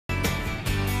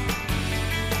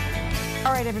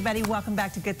All right, everybody, welcome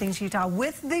back to Good Things Utah.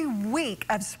 With the week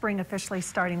of spring officially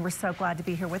starting, we're so glad to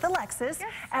be here with Alexis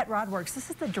at Rodworks.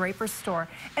 This is the Draper store,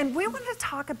 and we wanted to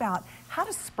talk about how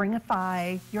to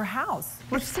springify your house.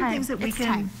 What's some things that we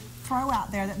can throw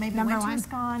out there that maybe winter's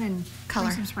gone and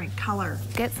color. Some spring color.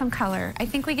 Get some color. I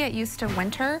think we get used to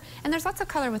winter, and there's lots of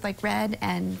color with like red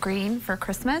and green for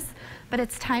Christmas, but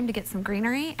it's time to get some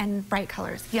greenery and bright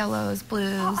colors, yellows,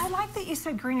 blues. Oh, I like that you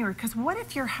said greenery, because what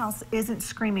if your house isn't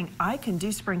screaming, I can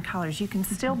do spring colors? You can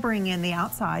still bring in the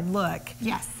outside look.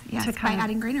 Yes, by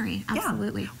adding greenery,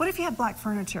 absolutely. Yeah. What if you have black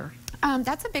furniture?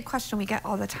 That's a big question we get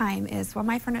all the time is, well,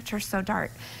 my furniture's so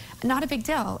dark. Not a big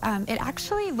deal. It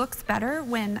actually looks better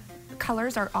when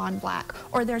colors are on black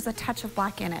or there's a touch of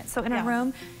black in it. So in a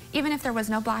room, even if there was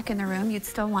no black in the room, you'd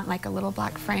still want like a little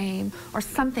black frame or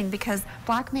something, because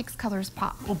black makes colors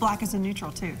pop. Well, black is a neutral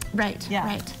too. Right,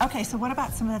 right. Okay, so what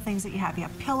about some of the things that you have? You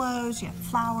have pillows, you have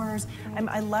flowers.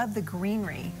 I love the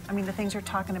greenery. I mean, the things you're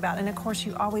talking about. And of course,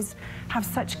 you always have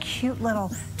such cute little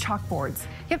chalkboards.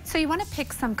 Yep, so you want to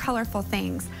pick some colorful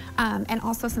things and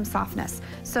also some softness.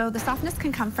 So the softness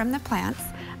can come from the plants.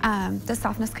 The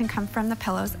softness can come from the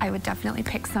pillows. I would definitely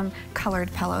pick some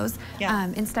colored pillows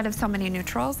instead of so many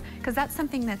neutrals, because that's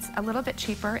something that's a little bit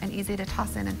cheaper and easy to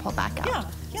toss in and pull back out.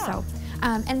 So,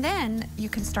 and then you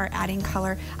can start adding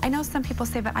color. I know some people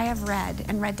say, but I have red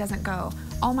and red doesn't go.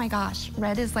 Oh my gosh,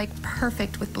 red is like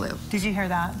perfect with blue. Did you hear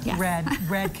that? Yes.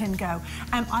 Red can go.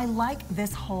 I like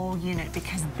this whole unit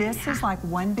because this is like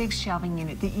one big shelving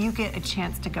unit that you get a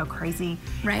chance to go crazy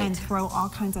and throw all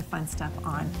kinds of fun stuff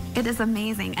on. It is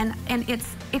amazing, and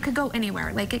it could go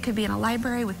anywhere. Like it could be in a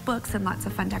library with books and lots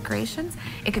of fun decorations.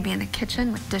 It could be in the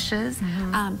kitchen with dishes,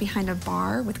 behind a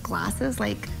bar with glasses,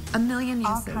 like a million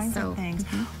uses. All kinds of things.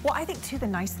 Well, I think too the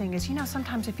nice thing is, you know,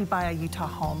 sometimes if you buy a Utah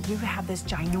home, you have this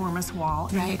ginormous wall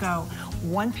and you go,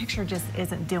 one picture just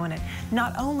isn't doing it.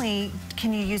 Not only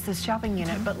can you use this shelving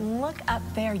unit, but look up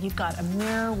there, you've got a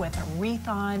mirror with a wreath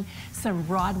on, some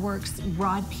Rodworks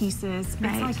rod pieces. It's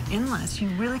like endless. You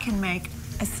really can make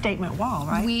a statement wall,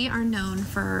 right? We are known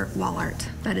for wall art.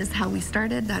 That is how we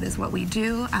started. That is what we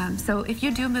do. So if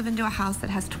you do move into a house that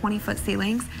has 20-foot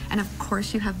ceilings, and of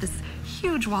course you have this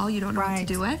huge wall you don't know what to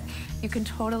do with, you can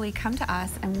totally come to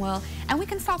us and we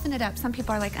can soften it up. Some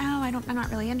people are like, oh, I'm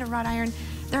not really into wrought iron.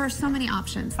 There are so many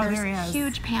options. There's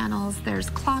huge panels.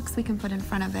 There's clocks we can put in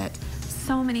front of it.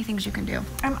 So many things you can do.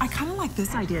 I kind of like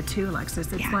this idea too,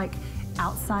 Alexis. It's like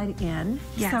outside in.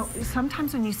 So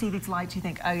sometimes when you see these lights, you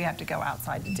think, oh, you have to go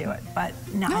outside to do it. But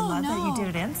no, I love that you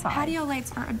did it inside. Patio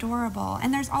lights are adorable,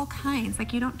 and there's all kinds.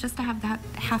 Like you don't just have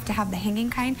to have the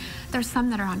hanging kind. There's some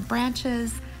that are on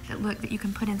branches that you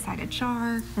can put inside a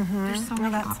jar. There's so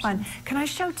many options. Fun. Can I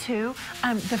show too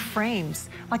the frames,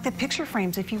 like the picture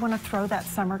frames? If you want to throw that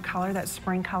summer color, that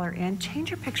spring color in, change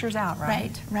your pictures out,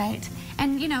 right? Right.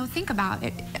 And you know, think about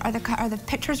it. Are the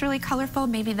pictures really colorful?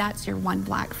 Maybe that's your one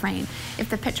black frame. If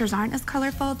the pictures aren't as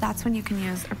colorful, that's when you can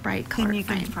use a bright color frame.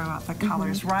 Then you can throw out the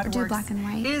colors. Rodworks do black and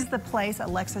white. Is the place.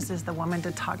 Alexis is the woman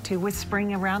to talk to with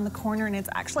spring around the corner, and it's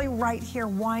actually right here.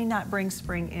 Why not bring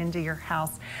spring into your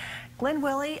house? Glenn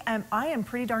Willie, I am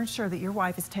pretty darn sure that your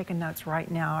wife is taking notes right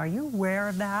now. Are you aware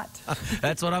of that?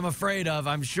 That's what I'm afraid of.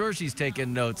 I'm sure she's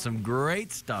taking notes. Some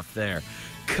great stuff there.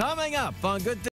 Coming up on Good Things.